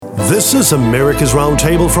This is America's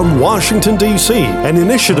Roundtable from Washington, D.C., an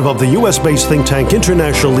initiative of the U.S.-based think tank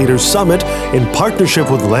International Leaders Summit in partnership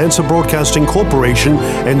with Lancer Broadcasting Corporation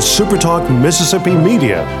and SuperTalk Mississippi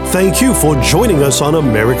Media. Thank you for joining us on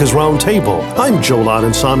America's Roundtable. I'm Joel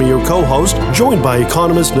Anand, your co-host, joined by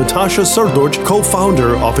economist Natasha Srdoc,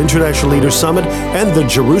 co-founder of International Leaders Summit and the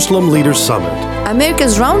Jerusalem Leaders Summit.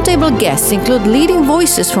 America's Roundtable guests include leading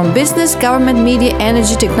voices from business, government, media,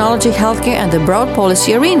 energy, technology, healthcare, and the broad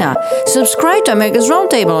policy arena. Subscribe to America's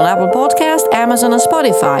Roundtable on Apple Podcasts, Amazon, and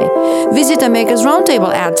Spotify. Visit America's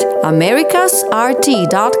Roundtable at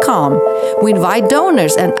americasrt.com. We invite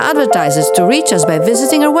donors and advertisers to reach us by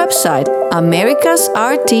visiting our website,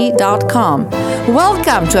 americasrt.com.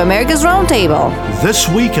 Welcome to America's Roundtable. This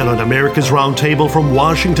weekend on America's Roundtable from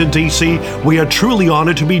Washington, D.C., we are truly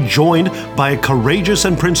honored to be joined by a courageous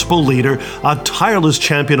and principled leader, a tireless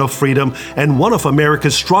champion of freedom, and one of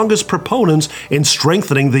America's strongest proponents in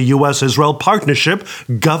strengthening the U.S.-Israel partnership,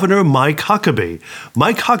 Governor Mike Huckabee.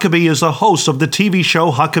 Mike Huckabee is the host of the TV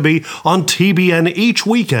show Huckabee on TBN each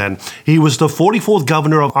weekend. He was the 44th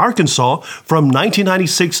governor of Arkansas from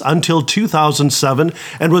 1996 until 2007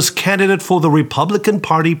 and was candidate for the Republican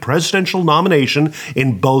Party presidential nomination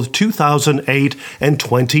in both 2008 and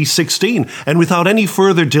 2016. And without any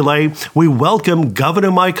further delay, we welcome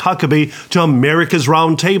Governor Mike Huckabee to America's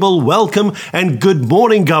Roundtable. Welcome and good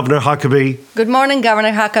morning, Governor Huckabee. Good morning,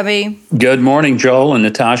 Governor Huckabee. Good morning, Joel and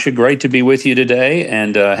Natasha. Great to be with you today,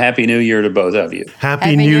 and Happy New Year to both of you.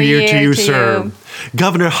 Happy New Year to you, sir.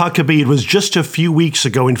 Governor Huckabee, it was just a few weeks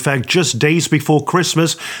ago, in fact, just days before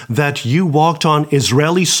Christmas, that you walked on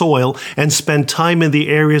Israeli soil and spent time in the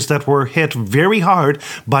areas that were hit very hard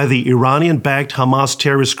by the Iranian-backed Hamas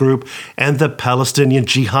terrorist group and the Palestinian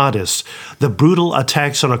jihadists. The brutal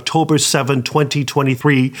attacks on October 7,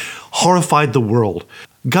 2023 horrified the world.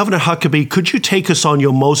 Governor Huckabee, could you take us on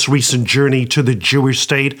your most recent journey to the Jewish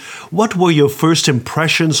state? What were your first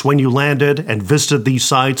impressions when you landed and visited these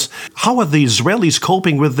sites? How are the Israelis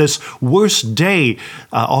coping with this worst day,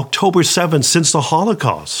 October 7th, since the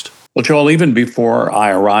Holocaust? Well, Joel, even before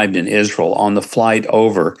I arrived in Israel, on the flight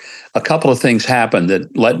over, a couple of things happened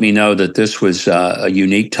that let me know that this was a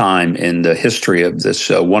unique time in the history of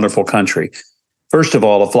this wonderful country. First of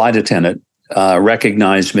all, a flight attendant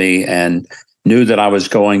recognized me and knew that I was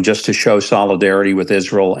going just to show solidarity with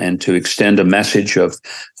Israel and to extend a message of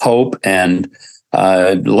hope and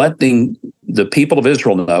letting the people of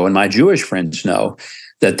Israel know and my Jewish friends know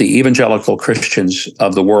that the evangelical Christians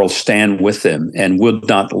of the world stand with them and would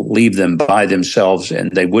not leave them by themselves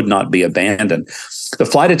and they would not be abandoned. The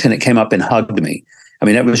flight attendant came up and hugged me. I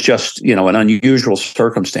mean, it was just, an unusual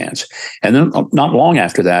circumstance. And then not long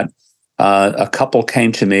after that, a couple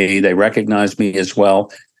came to me. They recognized me as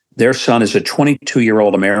well. Their son is a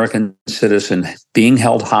 22-year-old American citizen being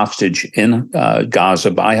held hostage in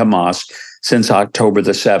Gaza by Hamas since October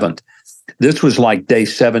the 7th. This was like day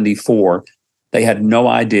 74. They had no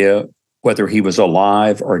idea whether he was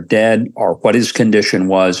alive or dead or what his condition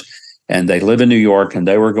was. And they live in New York, and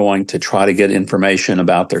they were going to try to get information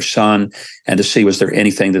about their son and to see was there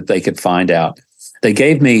anything that they could find out. They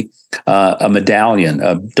gave me a medallion,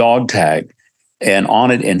 a dog tag, and on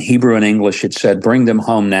it in Hebrew and English, it said, "Bring them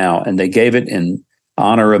home now." And they gave it in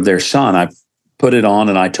honor of their son. I put it on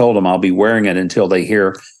and I told them I'll be wearing it until they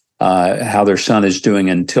hear how their son is doing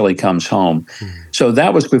until he comes home. So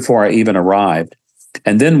that was before I even arrived.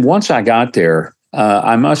 And then once I got there,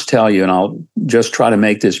 I must tell you, and I'll just try to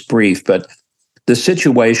make this brief, but the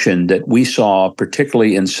situation that we saw,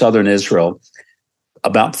 particularly in southern Israel,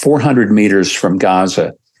 about 400 meters from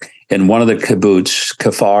Gaza, in one of the kibbutz,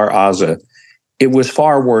 Kfar Aza, it was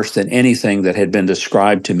far worse than anything that had been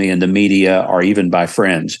described to me in the media or even by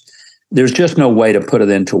friends. There's just no way to put it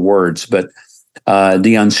into words, but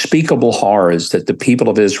the unspeakable horrors that the people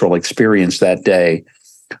of Israel experienced that day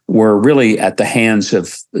were really at the hands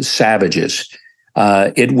of savages.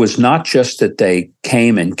 It was not just that they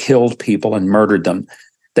came and killed people and murdered them,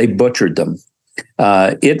 they butchered them.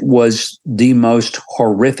 It was the most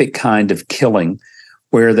horrific kind of killing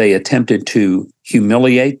where they attempted to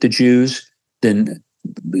humiliate the Jews, then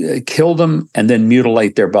kill them, and then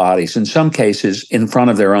mutilate their bodies, in some cases in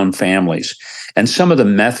front of their own families. And some of the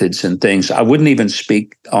methods and things, I wouldn't even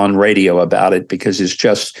speak on radio about it because it's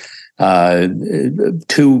just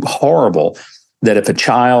too horrible that if a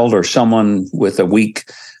child or someone with a weak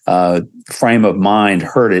frame of mind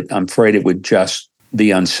heard it, I'm afraid it would just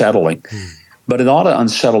be unsettling. But it ought to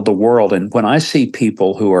unsettle the world. And when I see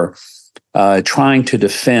people who are trying to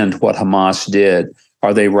defend what Hamas did,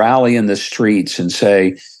 or they rally in the streets and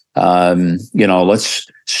say, let's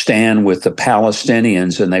stand with the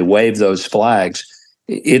Palestinians, and they wave those flags,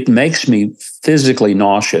 it makes me physically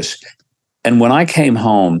nauseous. And when I came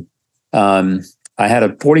home, I had a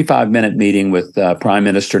 45-minute meeting with Prime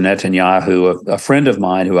Minister Netanyahu, a friend of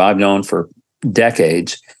mine who I've known for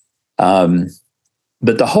decades.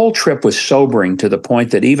 But the whole trip was sobering to the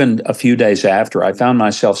point that even a few days after, I found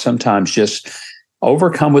myself sometimes just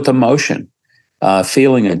overcome with emotion,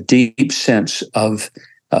 feeling a deep sense of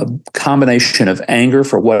a combination of anger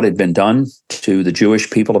for what had been done to the Jewish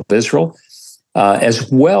people of Israel, as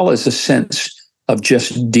well as a sense of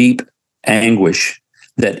just deep anguish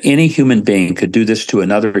that any human being could do this to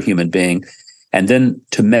another human being. And then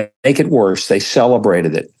to make it worse, they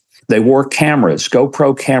celebrated it. They wore cameras,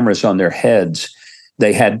 GoPro cameras on their heads.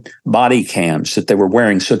 They had body cams that they were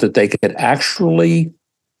wearing so that they could actually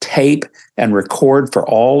tape and record for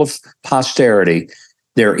all of posterity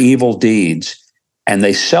their evil deeds. And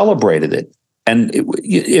they celebrated it. And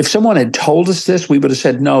if someone had told us this, we would have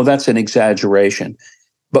said, no, that's an exaggeration.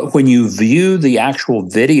 But when you view the actual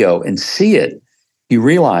video and see it, you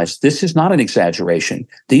realize this is not an exaggeration.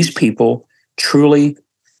 These people truly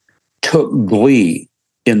took glee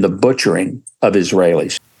in the butchering of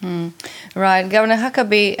Israelis. Right. Governor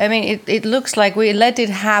Huckabee, I mean, it looks like we let it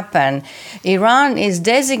happen. Iran is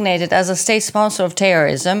designated as a state sponsor of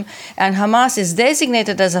terrorism, and Hamas is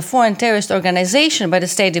designated as a foreign terrorist organization by the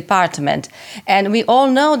State Department. And we all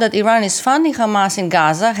know that Iran is funding Hamas in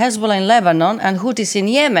Gaza, Hezbollah in Lebanon, and Houthis in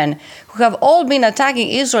Yemen, who have all been attacking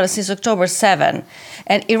Israel since October 7.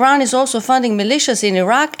 And Iran is also funding militias in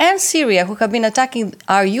Iraq and Syria who have been attacking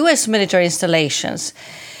our U.S. military installations.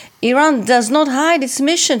 Iran does not hide its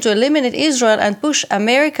mission to eliminate Israel and push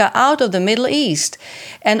America out of the Middle East.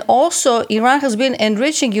 And also, Iran has been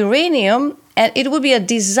enriching uranium, and it would be a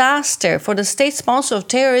disaster for the state sponsor of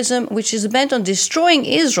terrorism, which is bent on destroying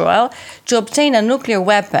Israel, to obtain a nuclear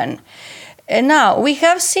weapon. And now, we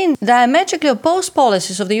have seen diametrically opposed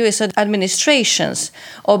policies of the U.S. administrations.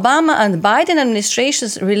 Obama and Biden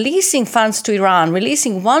administrations releasing funds to Iran,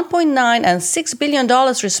 releasing $1.9 and $6 billion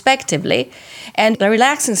respectively, and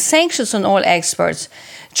relaxing sanctions on oil exports.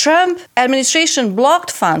 Trump administration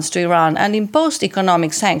blocked funds to Iran and imposed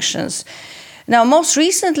economic sanctions. Now, most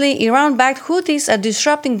recently, Iran-backed Houthis are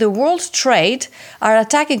disrupting the world's trade, are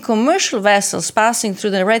attacking commercial vessels passing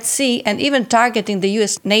through the Red Sea, and even targeting the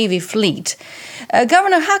U.S. Navy fleet.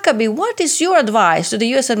 Governor Huckabee, what is your advice to the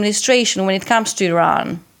U.S. administration when it comes to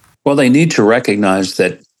Iran? Well, they need to recognize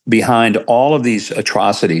that behind all of these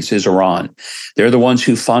atrocities is Iran. They're the ones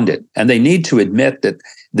who fund it. And they need to admit that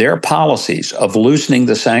their policies of loosening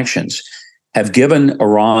the sanctions have given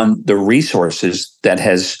Iran the resources that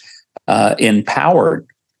has empowered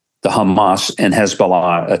the Hamas and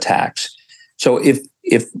Hezbollah attacks. So if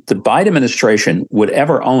the Biden administration would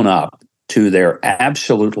ever own up to their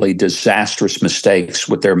absolutely disastrous mistakes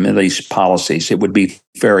with their Middle East policies, it would be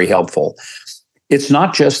very helpful. It's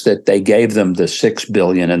not just that they gave them the $6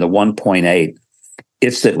 billion and the 1.8.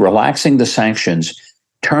 It's that relaxing the sanctions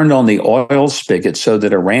turned on the oil spigot so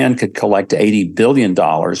that Iran could collect $80 billion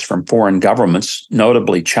from foreign governments,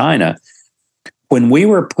 notably China. When we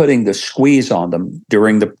were putting the squeeze on them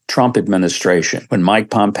during the Trump administration, when Mike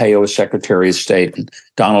Pompeo was Secretary of State and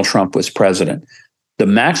Donald Trump was president, the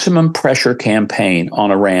maximum pressure campaign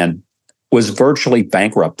on Iran was virtually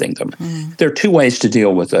bankrupting them. There are two ways to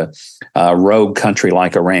deal with a rogue country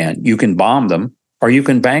like Iran. You can bomb them or you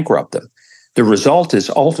can bankrupt them. The result is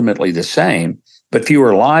ultimately the same, but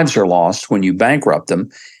fewer lives are lost when you bankrupt them.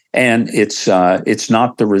 And it's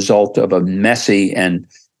not the result of a messy and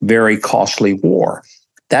very costly war.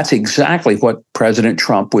 That's exactly what President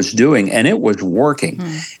Trump was doing, and it was working.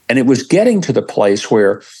 And it was getting to the place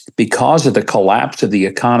where, because of the collapse of the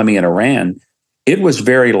economy in Iran, it was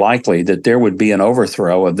very likely that there would be an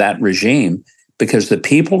overthrow of that regime because the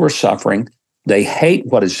people were suffering. They hate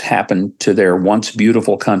what has happened to their once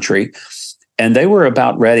beautiful country, and they were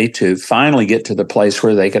about ready to finally get to the place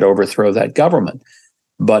where they could overthrow that government.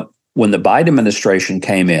 But when the Biden administration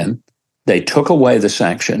came in, they took away the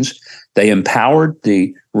sanctions. They empowered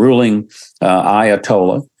the ruling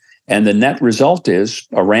Ayatollah. And the net result is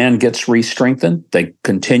Iran gets re-strengthened. They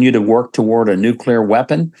continue to work toward a nuclear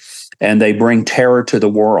weapon, and they bring terror to the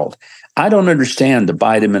world. I don't understand the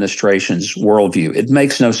Biden administration's worldview. It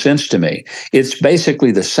makes no sense to me. It's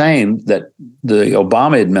basically the same that the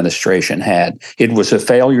Obama administration had. It was a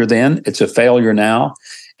failure then. It's a failure now.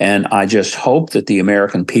 And I just hope that the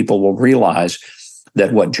American people will realize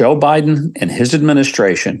that what Joe Biden and his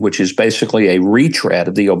administration, which is basically a retread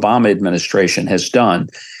of the Obama administration, has done,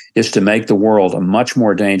 is to make the world a much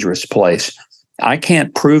more dangerous place. I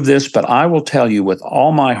can't prove this, but I will tell you with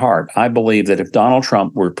all my heart, I believe that if Donald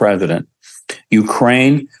Trump were president,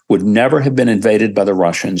 Ukraine would never have been invaded by the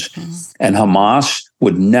Russians, and Hamas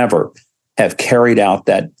would never have carried out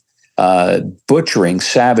that butchering,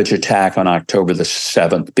 savage attack on October the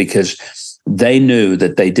 7th, because they knew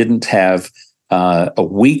that they didn't have a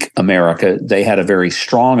weak America. They had a very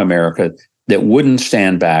strong America that wouldn't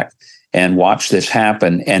stand back and watch this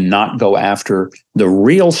happen and not go after the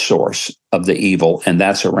real source of the evil, and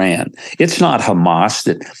that's Iran. It's not Hamas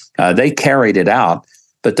that they carried it out,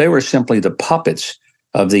 but they were simply the puppets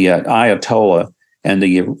of the Ayatollah and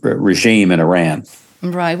the regime in Iran.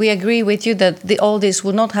 Right. We agree with you that all this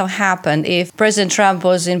would not have happened if President Trump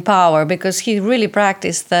was in power, because he really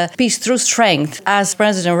practiced the peace through strength as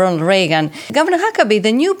President Ronald Reagan. Governor Huckabee,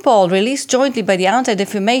 the new poll released jointly by the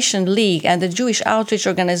Anti-Defamation League and the Jewish outreach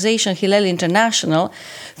organization Hillel International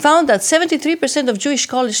found that 73% of Jewish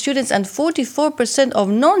college students and 44% of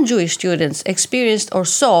non-Jewish students experienced or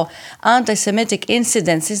saw anti-Semitic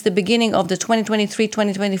incidents since the beginning of the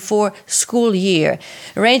 2023-2024 school year,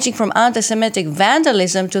 ranging from anti-Semitic vandalism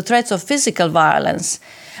to threats of physical violence.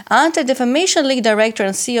 Anti-Defamation League Director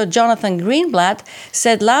and CEO Jonathan Greenblatt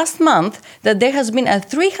said last month that there has been a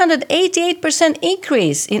 388%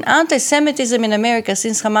 increase in anti-Semitism in America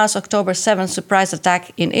since Hamas' October 7th surprise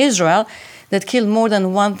attack in Israel that killed more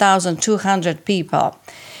than 1,200 people.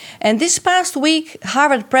 And this past week,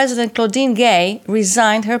 Harvard President Claudine Gay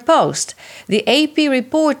resigned her post. The AP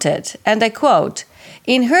reported, and I quote,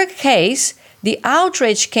 "In her case, the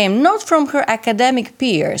outrage came not from her academic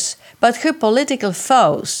peers, but her political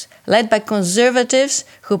foes, led by conservatives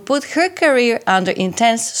who put her career under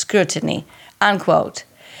intense scrutiny," unquote.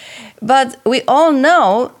 But we all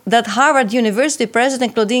know that Harvard University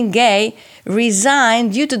President Claudine Gay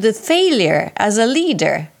resigned due to the failure as a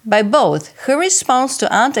leader by both her response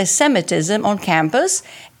to anti-Semitism on campus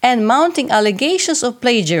and mounting allegations of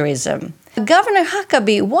plagiarism. Governor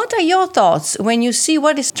Huckabee, what are your thoughts when you see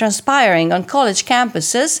what is transpiring on college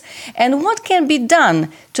campuses, and what can be done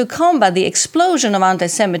to combat the explosion of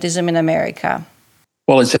anti-Semitism in America?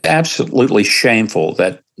 Well, it's absolutely shameful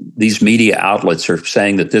that these media outlets are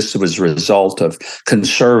saying that this was a result of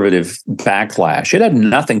conservative backlash. It had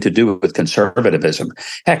nothing to do with conservatism.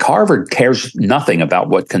 Heck, Harvard cares nothing about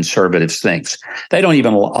what conservatives think. They don't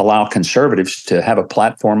even allow conservatives to have a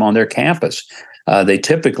platform on their campus. They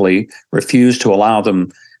typically refuse to allow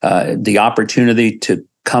them the opportunity to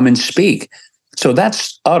come and speak. So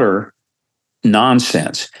that's utter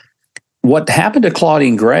nonsense. What happened to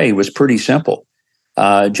Claudine Gray was pretty simple.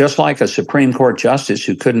 Just like a Supreme Court justice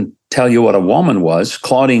who couldn't tell you what a woman was,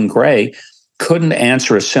 Claudine Gray couldn't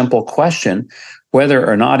answer a simple question whether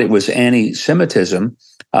or not it was anti-Semitism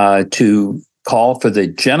to call for the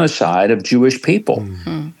genocide of Jewish people.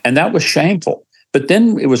 Mm-hmm. And that was shameful. But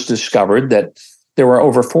then it was discovered that there were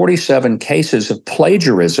over 47 cases of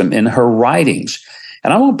plagiarism in her writings.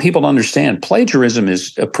 And I want people to understand, plagiarism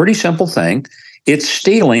is a pretty simple thing. It's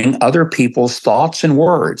stealing other people's thoughts and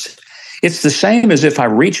words. It's the same as if I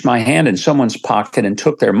reached my hand in someone's pocket and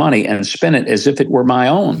took their money and spent it as if it were my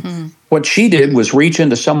own. Mm-hmm. What she did was reach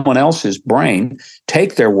into someone else's brain,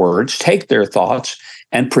 take their words, take their thoughts,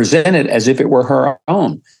 and present it as if it were her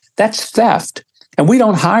own. That's theft. And we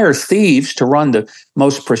don't hire thieves to run the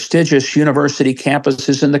most prestigious university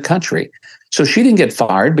campuses in the country. So she didn't get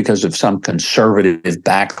fired because of some conservative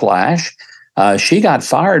backlash. She got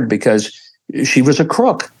fired because she was a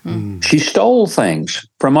crook. Mm. She stole things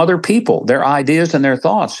from other people, their ideas and their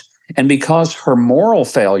thoughts. And because her moral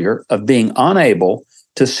failure of being unable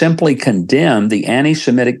to simply condemn the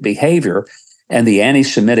anti-Semitic behavior and the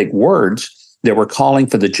anti-Semitic words that were calling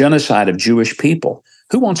for the genocide of Jewish people.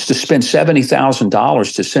 Who wants to spend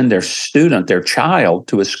 $70,000 to send their student, their child,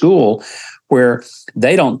 to a school where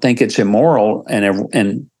they don't think it's immoral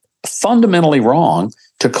and fundamentally wrong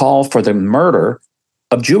to call for the murder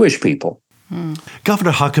of Jewish people?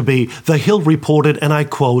 Governor Huckabee, The Hill reported, and I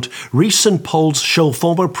quote, "Recent polls show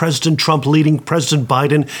former President Trump leading President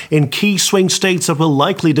Biden in key swing states that will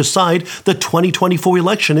likely decide the 2024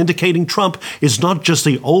 election, indicating Trump is not just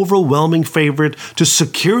the overwhelming favorite to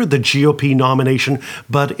secure the GOP nomination,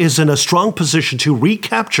 but is in a strong position to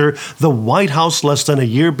recapture the White House less than a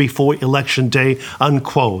year before Election Day,"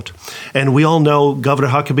 unquote. And we all know, Governor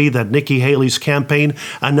Huckabee, that Nikki Haley's campaign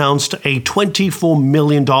announced a $24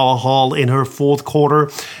 million haul in her fourth quarter,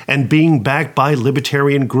 and being backed by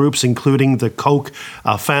libertarian groups, including the Koch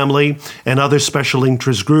family and other special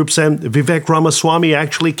interest groups. And Vivek Ramaswamy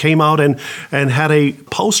actually came out and had a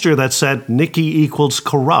poster that said Nikki equals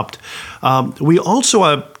corrupt. We also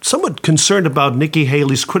are somewhat concerned about Nikki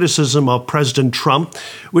Haley's criticism of President Trump,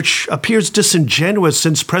 which appears disingenuous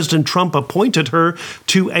since President Trump appointed her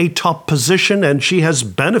to a top position and she has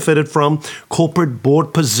benefited from corporate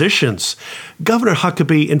board positions. Governor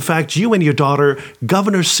Huckabee, in fact, you and your daughter,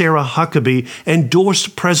 Governor Sarah Huckabee,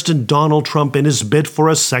 endorsed President Donald Trump in his bid for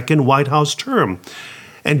a second White House term,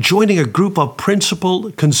 and joining a group of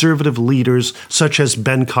principled conservative leaders such as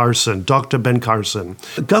Ben Carson, Dr. Ben Carson.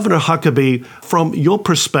 Governor Huckabee, from your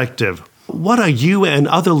perspective, what are you and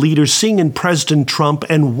other leaders seeing in President Trump,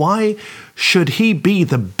 and why should he be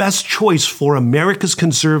the best choice for America's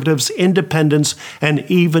conservatives, independents, and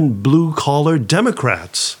even blue-collar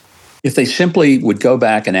Democrats? If they simply would go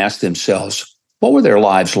back and ask themselves, what were their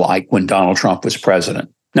lives like when Donald Trump was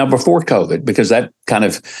president? Now, before COVID, because that kind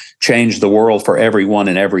of changed the world for everyone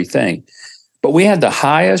and everything. But we had the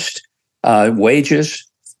highest wages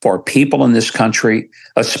for people in this country,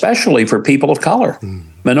 especially for people of color.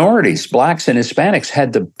 Minorities, blacks and Hispanics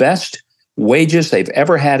had the best wages they've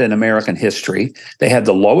ever had in American history. They had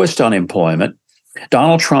the lowest unemployment.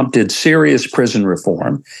 Donald Trump did serious prison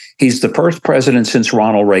reform. He's the first president since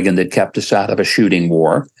Ronald Reagan that kept us out of a shooting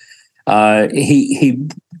war. He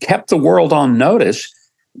kept the world on notice.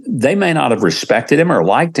 They may not have respected him or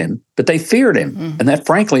liked him, but they feared him. And that,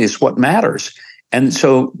 frankly, is what matters. And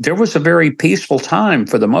so there was a very peaceful time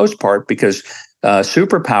for the most part because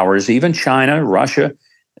superpowers, even China, Russia,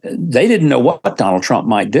 they didn't know what Donald Trump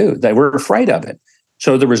might do. They were afraid of it.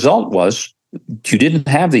 So the result was you didn't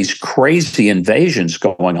have these crazy invasions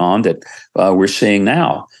going on that we're seeing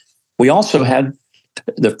now. We also had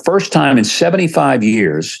the first time in 75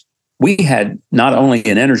 years, we had not only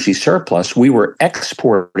an energy surplus, we were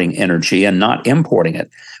exporting energy and not importing it.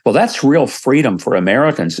 Well, that's real freedom for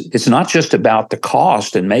Americans. It's not just about the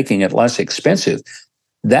cost and making it less expensive.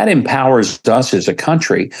 That empowers us as a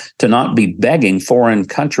country to not be begging foreign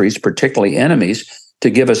countries, particularly enemies, to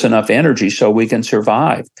give us enough energy so we can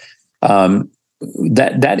survive.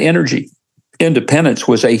 That energy independence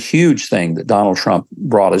was a huge thing that Donald Trump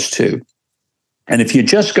brought us to. And if you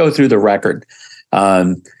just go through the record,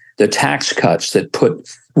 the tax cuts that put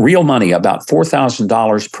real money, about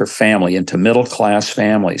 $4,000 per family, into middle-class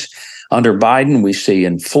families. Under Biden, we see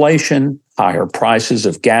inflation, higher prices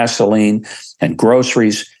of gasoline and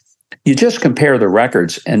groceries. You just compare the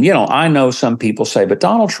records. And, I know some people say, but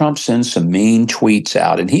Donald Trump sends some mean tweets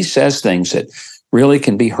out, and he says things that really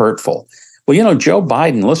can be hurtful. Well, Joe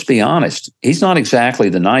Biden, let's be honest, he's not exactly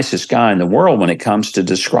the nicest guy in the world when it comes to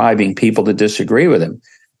describing people that disagree with him.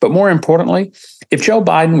 But more importantly, if Joe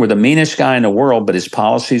Biden were the meanest guy in the world, but his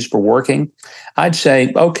policies were working, I'd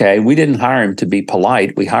say, okay, we didn't hire him to be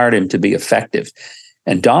polite. We hired him to be effective.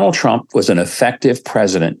 And Donald Trump was an effective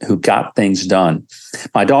president who got things done.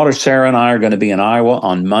 My daughter Sarah and I are going to be in Iowa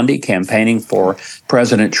on Monday campaigning for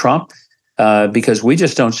President Trump because we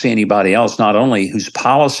just don't see anybody else, not only whose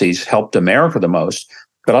policies helped America the most,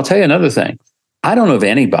 but I'll tell you another thing. I don't know of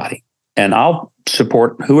anybody, and I'll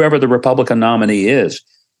support whoever the Republican nominee is,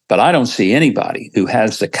 but I don't see anybody who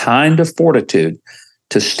has the kind of fortitude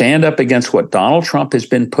to stand up against what Donald Trump has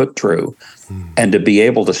been put through and to be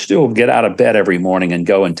able to still get out of bed every morning and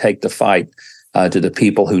go and take the fight to the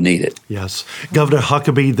people who need it. Yes. Governor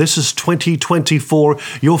Huckabee, this is 2024.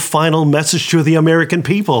 Your final message to the American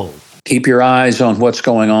people. Keep your eyes on what's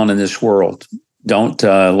going on in this world. Don't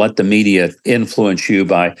let the media influence you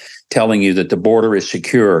by telling you that the border is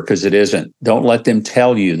secure, because it isn't. Don't let them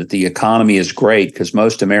tell you that the economy is great, because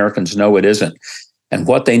most Americans know it isn't. And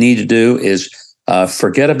what they need to do is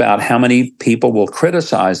forget about how many people will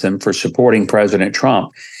criticize them for supporting President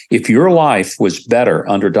Trump. If your life was better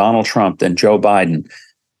under Donald Trump than Joe Biden,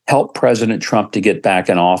 help President Trump to get back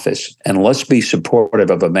in office. And let's be supportive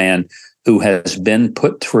of a man who has been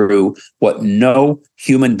put through what no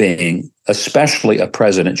human being, especially a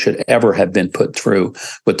president, should ever have been put through,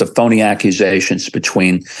 with the phony accusations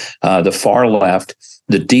between the far left,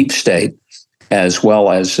 the deep state, as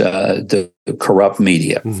well as the corrupt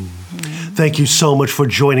media. Thank you so much for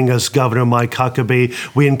joining us, Governor Mike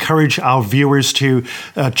Huckabee. We encourage our viewers to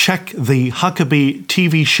check the Huckabee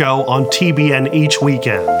TV show on TBN each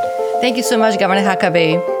weekend. Thank you so much, Governor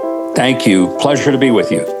Huckabee. Thank you. Pleasure to be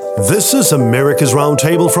with you. This is America's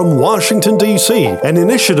Roundtable from Washington, D.C., an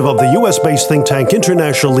initiative of the U.S.-based think tank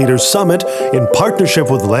International Leaders Summit in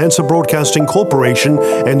partnership with Lancer Broadcasting Corporation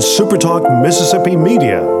and SuperTalk Mississippi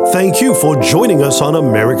Media. Thank you for joining us on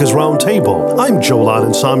America's Roundtable. I'm Joel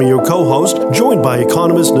Adensami, your co-host, joined by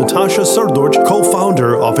economist Natasha Srdoc,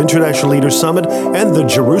 co-founder of International Leaders Summit and the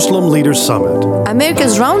Jerusalem Leaders Summit.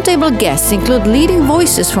 America's Roundtable guests include leading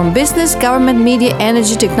voices from business, government, media,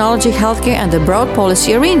 energy, technology, healthcare, and the broad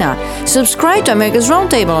policy arena. Arena. Subscribe to America's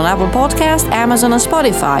Roundtable on Apple Podcasts, Amazon, and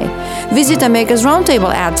Spotify. Visit America's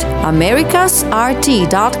Roundtable at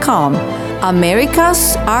americasrt.com.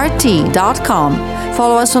 americasrt.com.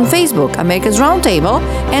 Follow us on Facebook, America's Roundtable,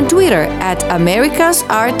 and Twitter at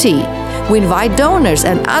americasrt. We invite donors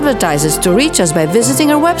and advertisers to reach us by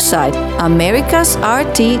visiting our website,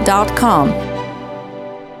 americasrt.com.